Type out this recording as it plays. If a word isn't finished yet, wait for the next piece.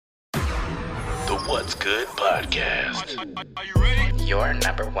What's Good podcast. Are you ready? Your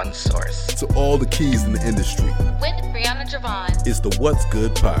number one source to all the keys in the industry. With Brianna Javon. It's the What's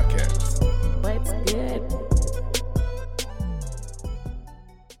Good podcast. What's good?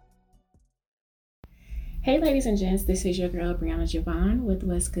 Hey ladies and gents, this is your girl Brianna Javon with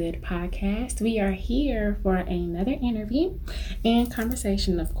What's Good podcast. We are here for another interview and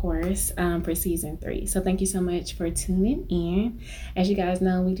conversation, of course, for season 3. So thank you so much for tuning in. As you guys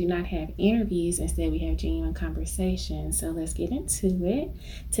know, we do not have interviews. Instead, we have genuine conversations. So let's get into it.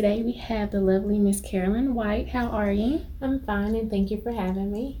 Today we have the lovely Miss Carolyn White. How are you? I'm fine, and thank you for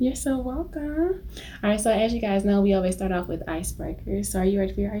having me. You're so welcome. All right, so as you guys know, we always start off with icebreakers. So are you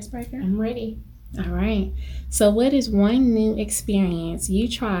ready for your icebreaker? I'm ready. All right. So what is one new experience you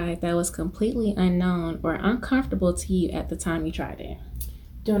tried that was completely unknown or uncomfortable to you at the time you tried it?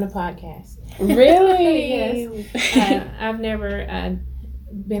 Doing a podcast. Really? Yes. I've never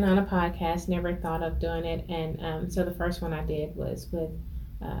been on a podcast, never thought of doing it. And so the first one I did was with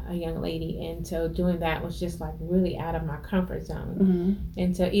a young lady. And so doing that was just like really out of my comfort zone. Mm-hmm.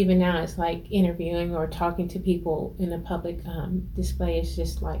 And so even now it's like interviewing or talking to people in a public display is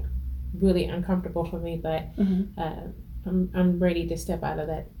just like really uncomfortable for me, but I'm ready to step out of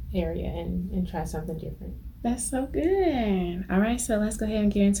that area and try something different. That's so good. All right, so let's go ahead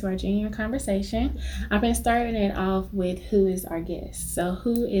and get into our genuine conversation. I've been starting it off with who is our guest. So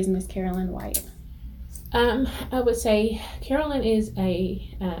who is Miss Carolyn White? I would say Carolyn is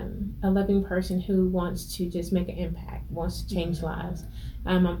a loving person who wants to just make an impact, wants to change lives.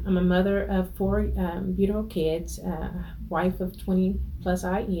 I'm a mother of 4 beautiful kids, wife of 20 plus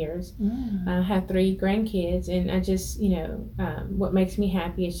odd years. I have 3 grandkids, and I just, what makes me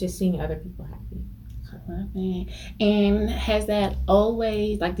happy is just seeing other people happy. I love it. And has that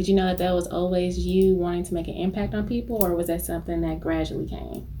always, did you know that was always you wanting to make an impact on people, or was that something that gradually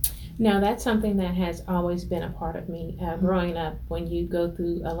came? No, that's something that has always been a part of me. Growing up, when you go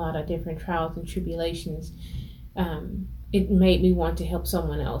through a lot of different trials and tribulations, it made me want to help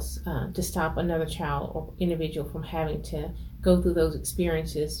someone else, to stop another child or individual from having to go through those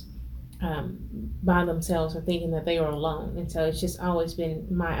experiences by themselves or thinking that they are alone. And so it's just always been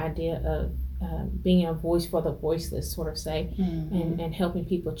my idea of being a voice for the voiceless, sort of say, and helping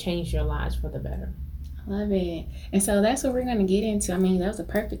people change their lives for the better. Love it. And so that's what we're going to get into. I mean, that was a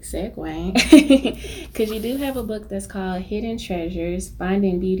perfect segue because you do have a book that's called Hidden Treasures,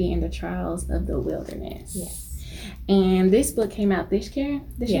 Finding Beauty in the Trials of the Wilderness. Yes. And this book came out this year?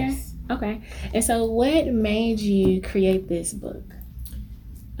 Yes. Okay. And so what made you create this book?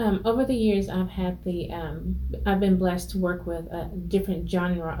 Over the years, I've been blessed to work with a different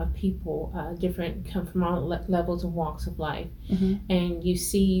genre of people, come from all levels and walks of life. And you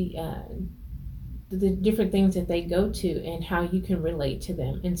see the different things that they go to and how you can relate to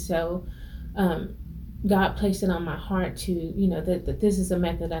them. And so God placed it on my heart to, that this is a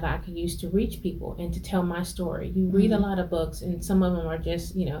method that I could use to reach people and to tell my story. You read a lot of books, and some of them are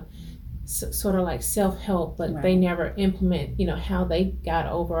just, sort of like self-help, but right. They never implement, how they got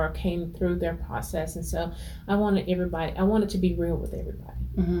over or came through their process. And so I wanted to be real with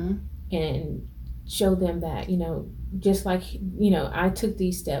everybody and show them that, just like, I took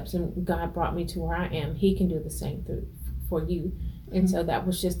these steps and God brought me to where I am, He can do the same for you. And so that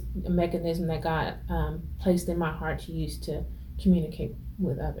was just a mechanism that God placed in my heart to use to communicate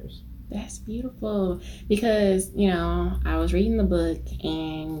with others. That's beautiful because, I was reading the book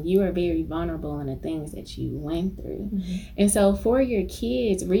and you are very vulnerable in the things that you went through. And so for your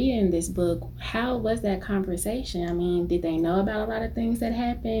kids reading this book, how was that conversation? I mean, did they know about a lot of things that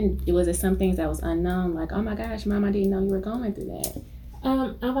happened? Was it some things that was unknown? Like, oh my gosh, Mom, I didn't know you were going through that.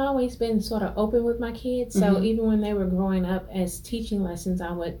 I've always been sort of open with my kids. So even when they were growing up, as teaching lessons,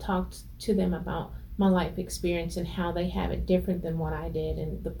 I would talk to them about my life experience and how they have it different than what I did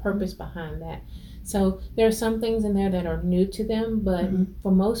and the purpose behind that. So there are some things in there that are new to them, but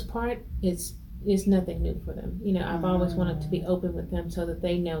for most part, it's nothing new for them. I've always wanted to be open with them so that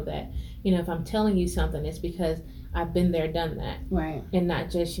they know that, if I'm telling you something, it's because I've been there, done that. Right. And not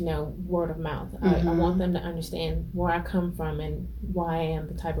just, word of mouth. I want them to understand where I come from and why I am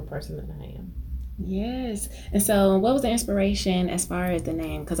the type of person that I am. Yes. And so what was the inspiration as far as the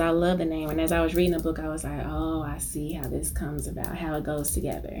name? Because I love the name. And as I was reading the book, I was like, oh, I see how this comes about, how it goes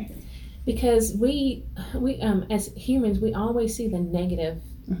together. Because we as humans, we always see the negative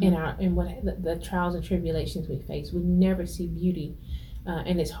in what the trials and tribulations we face. We never see beauty.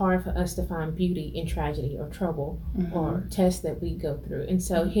 And it's hard for us to find beauty in tragedy or trouble or tests that we go through. And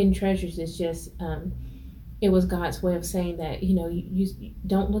so Hidden Treasures is just it was God's way of saying that, you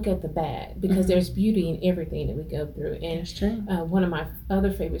don't look at the bad, because there's beauty in everything that we go through. And That's true. One of my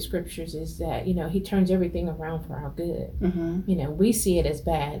other favorite scriptures is that, he turns everything around for our good. We see it as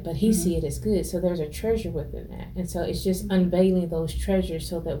bad, but he see it as good. So there's a treasure within that. And so it's just unveiling those treasures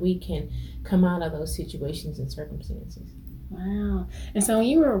so that we can come out of those situations and circumstances. Wow. And so when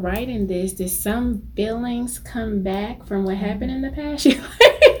you were writing this, did some feelings come back from what happened in the past?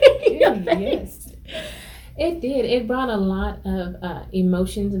 Yes. It did. It brought a lot of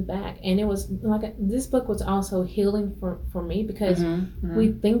emotions back. And it was like, this book was also healing for me, because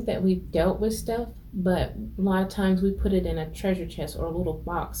we think that we've dealt with stuff, but a lot of times we put it in a treasure chest or a little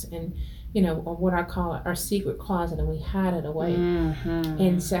box, and, or what I call our secret closet, and we hide it away.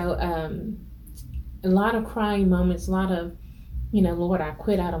 And so a lot of crying moments, a lot of, Lord, I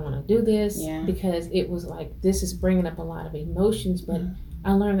quit. I don't want to do this, because it was like, this is bringing up a lot of emotions, but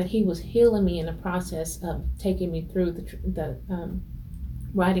I learned that he was healing me in the process of taking me through the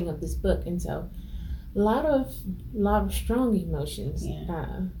writing of this book. And so a lot of strong emotions.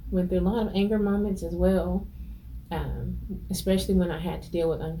 Went through a lot of anger moments as well, especially when I had to deal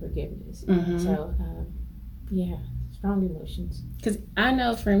with unforgiveness. So strong emotions. Because I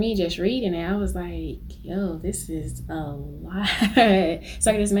know for me, just reading it, I was like, yo, this is a lot. So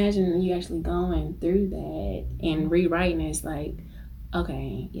I can just imagine you actually going through that and rewriting it. It's like,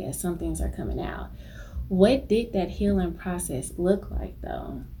 okay, yeah, some things are coming out. What did that healing process look like,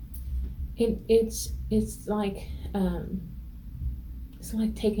 though? It's like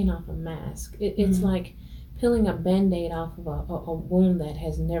taking off a mask. It's like peeling a Band-Aid off of a wound that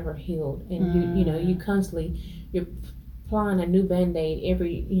has never healed, and you constantly, you're applying a new Band-Aid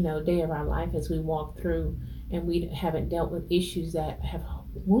every day of our life as we walk through, and we haven't dealt with issues that have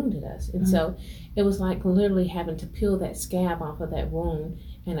wounded us. And so it was like literally having to peel that scab off of that wound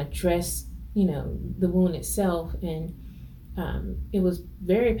and address the wound itself. And it was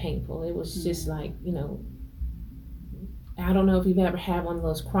very painful. It was just like, I don't know if you've ever had one of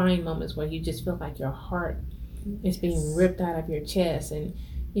those crying moments where you just feel like your heart is being ripped out of your chest, and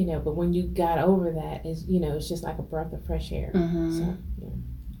but when you got over that, it's just like a breath of fresh air. So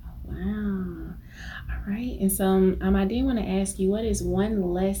wow. All right. And so I did want to ask you, what is one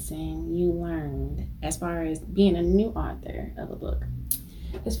lesson you learned as far as being a new author of a book?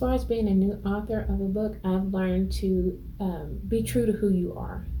 As far as being a new author of a book, I've learned to be true to who you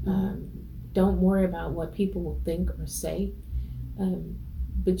are. Don't worry about what people will think or say,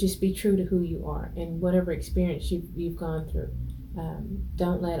 but just be true to who you are and whatever experience you've gone through.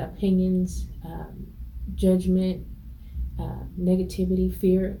 Don't let opinions, judgment, negativity,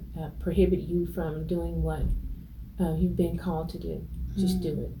 fear prohibit you from doing what you've been called to do. Just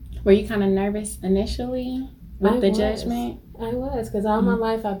do it. Were you kind of nervous initially with the judgment? I was, because all my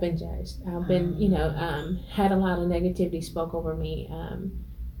life I've been judged. I've been, had a lot of negativity spoke over me. A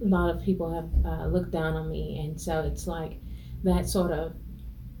lot of people have looked down on me, and so it's like that sort of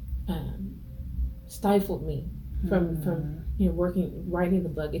stifled me from writing the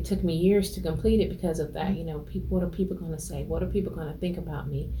book. It took me years to complete it because of that. What are people going to say? What are people going to think about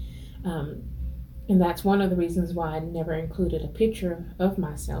me? And that's one of the reasons why I never included a picture of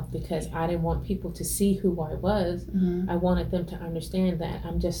myself, because I didn't want people to see who I was. I wanted them to understand that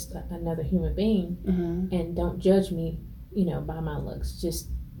I'm just another human being, and don't judge me, by my looks. Just,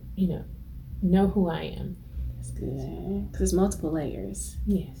 know who I am. That's good. Because it's multiple layers.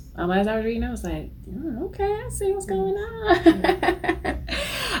 Yes. As I was reading, I was like, oh, okay, I see what's going on.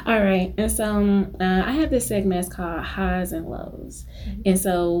 All right. And so I have this segment that's called Highs and Lows. And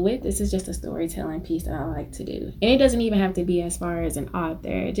so with this is just a storytelling piece that I like to do. And it doesn't even have to be as far as an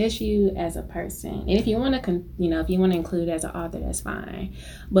author, just you as a person. And if you want to, if you want to include as an author, that's fine.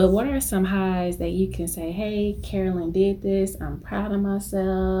 But what are some highs that you can say, hey, Carolyn did this, I'm proud of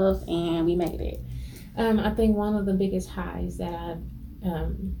myself, and we made it? I think one of the biggest highs that I've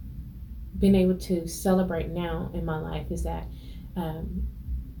been able to celebrate now in my life is that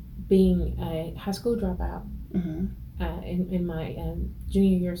being a high school dropout in my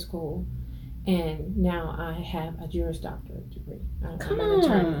junior year of school, and now I have a Juris Doctorate degree. I'm an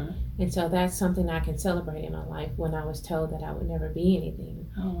attorney. And so that's something I can celebrate in my life, when I was told that I would never be anything,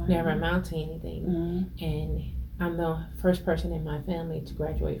 never amount to anything. And I'm the first person in my family to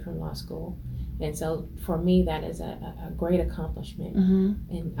graduate from law school. And so for me, that is a great accomplishment.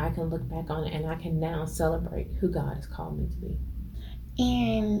 And I can look back on it, and I can now celebrate who God has called me to be.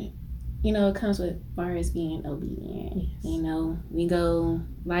 And, it comes with far as being obedient. Yes. We go,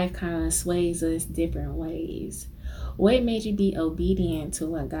 life kind of sways us different ways. What made you be obedient to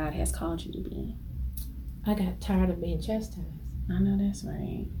what God has called you to be? I got tired of being chastised. I know that's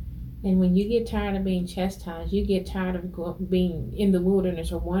right. And when you get tired of being chastised, you get tired of being in the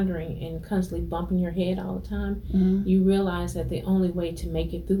wilderness or wandering and constantly bumping your head all the time, you realize that the only way to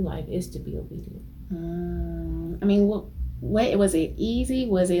make it through life is to be obedient. I mean, what was it easy?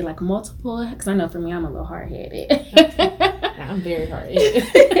 Was it like multiple? Because I know for me, I'm a little hard-headed. I'm very hard-headed.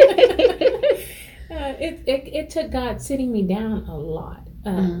 It took God sitting me down a lot.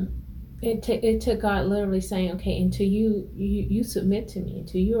 It took God literally saying, okay, until you submit to me,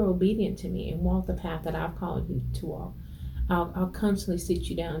 until you're obedient to me and walk the path that I've called you to walk, I'll constantly sit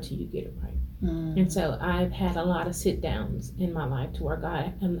you down until you get it right. And so I've had a lot of sit downs in my life to where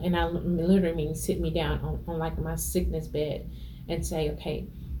God, and I literally mean sit me down on like my sickness bed and say, okay,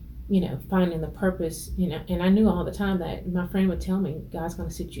 finding the purpose, and I knew all the time that my friend would tell me, God's going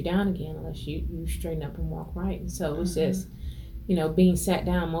to sit you down again unless you straighten up and walk right. And so it was just, being sat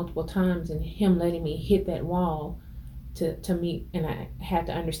down multiple times and him letting me hit that wall to meet, and I had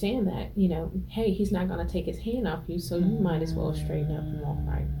to understand that, hey, he's not going to take his hand off you, so you might as well straighten up and walk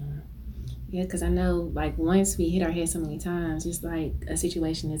right. Yeah, because I know, like, once we hit our head so many times, it's like a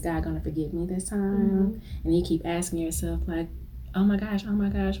situation, is God going to forgive me this time? And you keep asking yourself, like, oh my gosh, what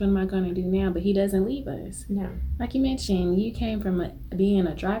am I going to do now? But he doesn't leave us. No. Like you mentioned, you came from being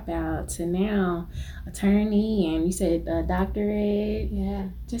a dropout to now attorney, and you said a doctorate. Yeah.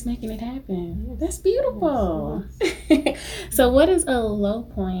 Just making it happen. Yes. That's beautiful. Yes. So what is a low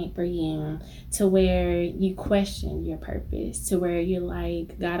point for you to where you question your purpose, to where you're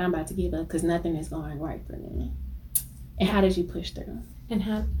like, God, I'm about to give up because nothing is going right for me? And how did you push through? And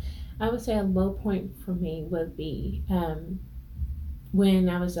how, I would say a low point for me would be, when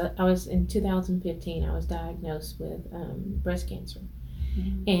I was in 2015, I was diagnosed with breast cancer.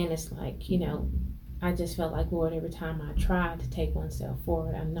 And it's like, I just felt like, Lord, every time I tried to take one step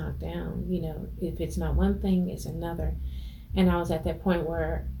forward, I'm knocked down. If it's not one thing, it's another. And I was at that point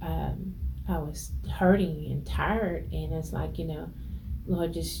where I was hurting and tired, and it's like,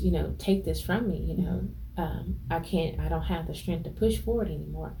 Lord, just, take this from me, I don't have the strength to push forward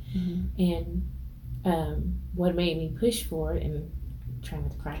anymore. And what made me push forward, and try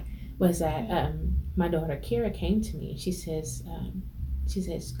not to cry, was that my daughter Kira came to me, and she says,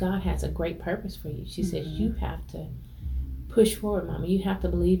 God has a great purpose for you. She says, you have to push forward, Mama. You have to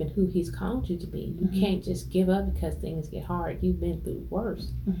believe in who he's called you to be. You can't just give up because things get hard. You've been through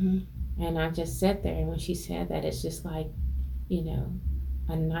worse. And I just sat there, and when she said that, it's just like,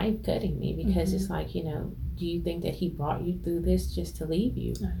 a knife cutting me, because it's like, do you think that he brought you through this just to leave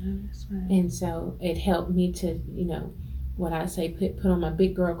you? That's right. And so it helped me to, what I say, put on my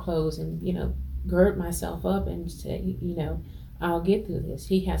big girl clothes and, gird myself up and say, I'll get through this.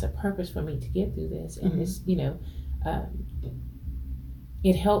 He has a purpose for me to get through this. And it's,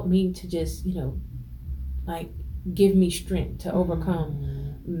 it helped me to just, like, give me strength to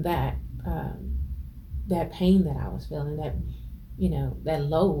overcome that pain that I was feeling, that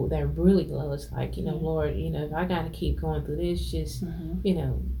low, that really low. It's like, Lord, if I got to keep going through this, just,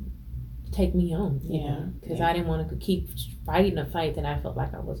 take me on, because I didn't want to keep fighting a fight that I felt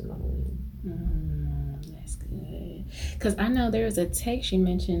like I wasn't going to win. That's good. Because I know there was a text you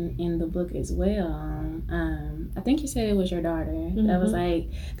mentioned in the book as well. I think you said it was your daughter that was like,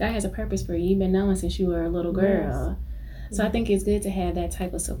 God has a purpose for you. You've been knowing since you were a little girl. So I think it's good to have that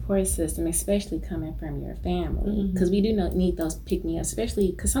type of support system, especially coming from your family, because we do need those pick-me-ups,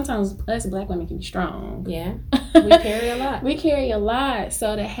 especially because sometimes us Black women can be strong. Yeah, we carry a lot. We carry a lot.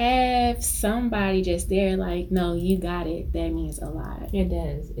 So to have somebody just there like, no, you got it, that means a lot. It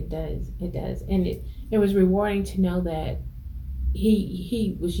does. And it was rewarding to know that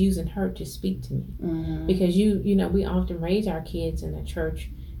he was using her to speak to me. Because we often raise our kids in the church.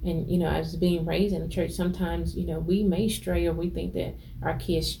 And, as being raised in the church, sometimes, we may stray, or we think that our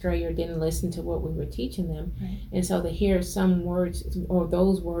kids stray or didn't listen to what we were teaching them. Right. And so to hear some words, or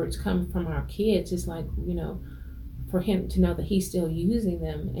those words come from our kids, it's like, for him to know that he's still using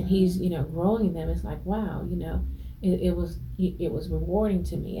them and he's, growing them, it's like, wow, it was rewarding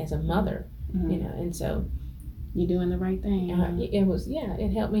to me as a mother, and so. You're doing the right thing.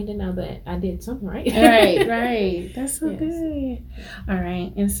 It helped me to know that I did something right. Right. That's so good. All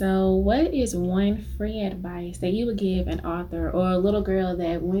right. And so what is one free advice that you would give an author or a little girl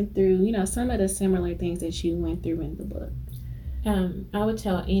that went through, some of the similar things that you went through in the book? I would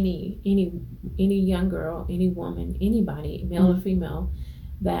tell any young girl, any woman, anybody, male or female,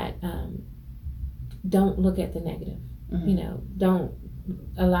 that don't look at the negative. Don't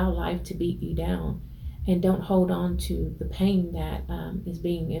allow life to beat you down. And don't hold on to the pain that is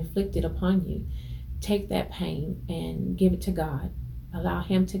being inflicted upon you. Take that pain and give it to God. Allow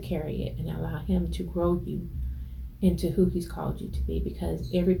him to carry it and allow him to grow you into who He's called you to be, because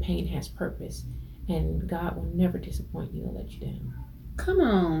every pain has purpose, and God will never disappoint you or let you down. Come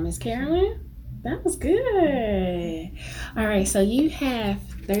on, Miss Carolyn. That was good. All right, so you have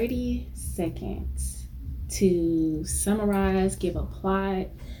 30 seconds to summarize, give a plot,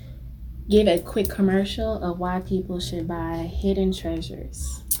 give a quick commercial of why people should buy Hidden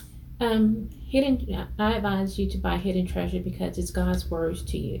Treasures. I advise you to buy Hidden Treasure because it's God's words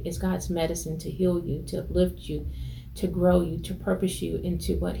to you. It's God's medicine to heal you, to uplift you, to grow you, to purpose you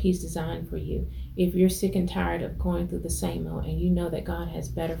into what He's designed for you. If you're sick and tired of going through the same old and you know that God has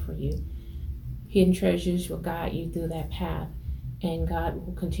better for you, Hidden Treasures will guide you through that path, and God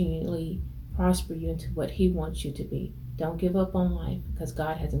will continually prosper you into what He wants you to be. Don't give up on life, because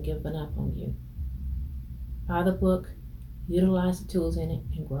God hasn't given up on you. Buy the book, utilize the tools in it,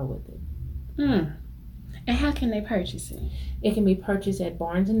 and grow with it. And how can they purchase it? It can be purchased at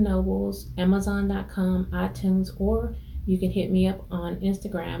Barnes & Nobles, Amazon.com, iTunes, or you can hit me up on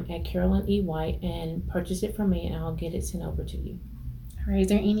Instagram at Carolyn E. White and purchase it from me, and I'll get it sent over to you. All right, is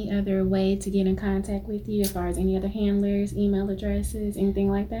there any other way to get in contact with you as far as any other handlers, email addresses, anything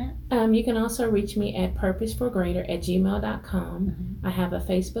like that? You can also reach me at purposeforgreater@gmail.com. Mm-hmm. I have a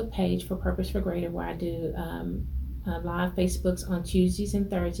Facebook page for Purpose for Greater where I do live Facebooks on Tuesdays and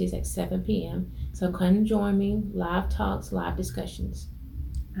Thursdays at 7 p.m. So come and join me, live talks, live discussions.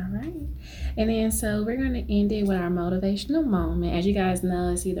 All right. And then so we're going to end it with our motivational moment. As you guys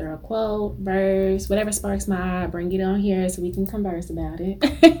know, it's either a quote, verse, whatever sparks my eye, bring it on here so we can converse about it.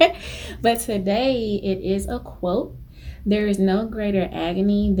 But today it is a quote. There is no greater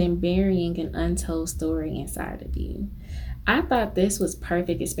agony than burying an untold story inside of you. I thought this was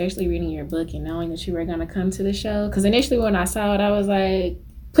perfect, especially reading your book and knowing that you were going to come to the show. Because initially when I saw it, I was like,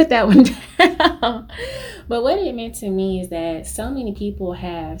 put that one down. But what it meant to me is that so many people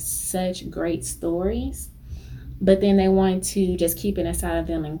have such great stories, but then they want to just keep it inside of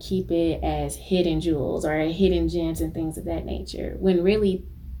them and keep it as hidden jewels or hidden gems and things of that nature, when really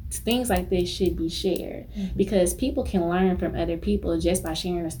things like this should be shared, because people can learn from other people just by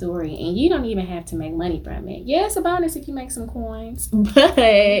sharing a story, and you don't even have to make money from it. Yeah, it's a bonus if you make some coins, but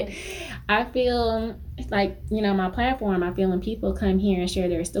I feel like, my platform, I feel when people come here and share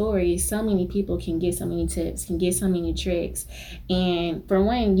their stories, so many people can get so many tips, can get so many tricks, and for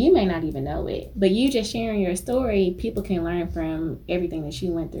one, you may not even know it, but you just sharing your story, people can learn from everything that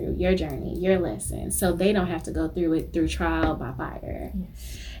you went through, your journey, your lessons, so they don't have to go through it through trial by fire.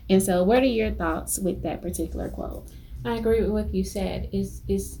 Yes. And so what are your thoughts with that particular quote? I agree with what you said. Is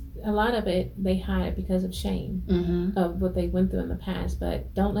a lot of it they hide because of shame of what they went through in the past,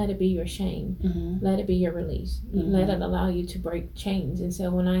 but don't let it be your shame. Let it be your release. Let it allow you to break chains. And so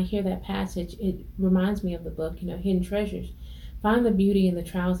when I hear that passage, it reminds me of the book, Hidden Treasures. Find the beauty in the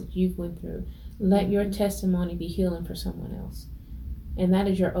trials that you've went through. Let your testimony be healing for someone else. And that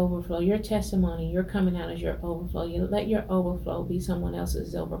is your overflow. Your testimony, your coming out is your overflow. You let your overflow be someone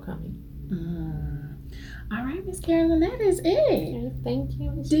else's overcoming. All right, Miss Carolyn, that is it. Thank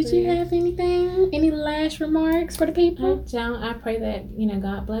you, Ms. Did you have anything? Any last remarks for the people? I pray that,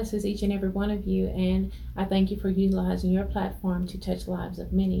 God blesses each and every one of you. And I thank you for utilizing your platform to touch the lives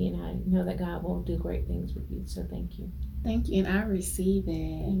of many. And I know that God will do great things with you. So thank you. Thank you, and I receive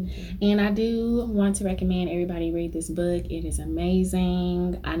it. And I do want to recommend everybody read this book. It is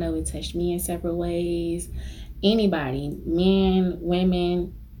amazing. I know it touched me in several ways. Anybody, men,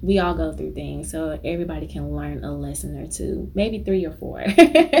 women, we all go through things, so everybody can learn a lesson or two, maybe 3 or 4.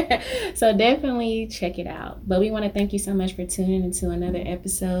 So definitely check it out. But we want to thank you so much for tuning into another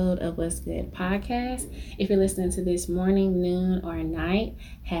episode of What's Good Podcast. If you're listening to this morning, noon, or night,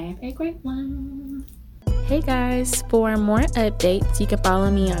 have a great one. Hey guys, for more updates, you can follow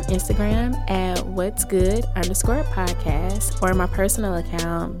me on Instagram at whatsgood_podcast or my personal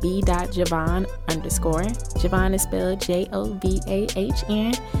account b.javon_. Javon is spelled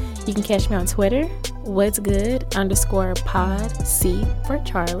Jovahn. You can catch me on Twitter, whatsgood_pod, C for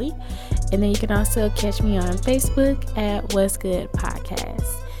Charlie. And then you can also catch me on Facebook at What's Good Podcast.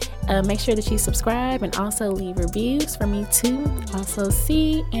 Make sure that you subscribe and also leave reviews for me to also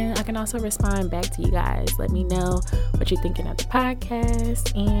see, and I can also respond back to you guys. Let me know what you're thinking of the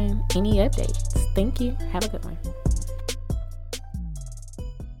podcast and any updates. Thank you. Have a good one.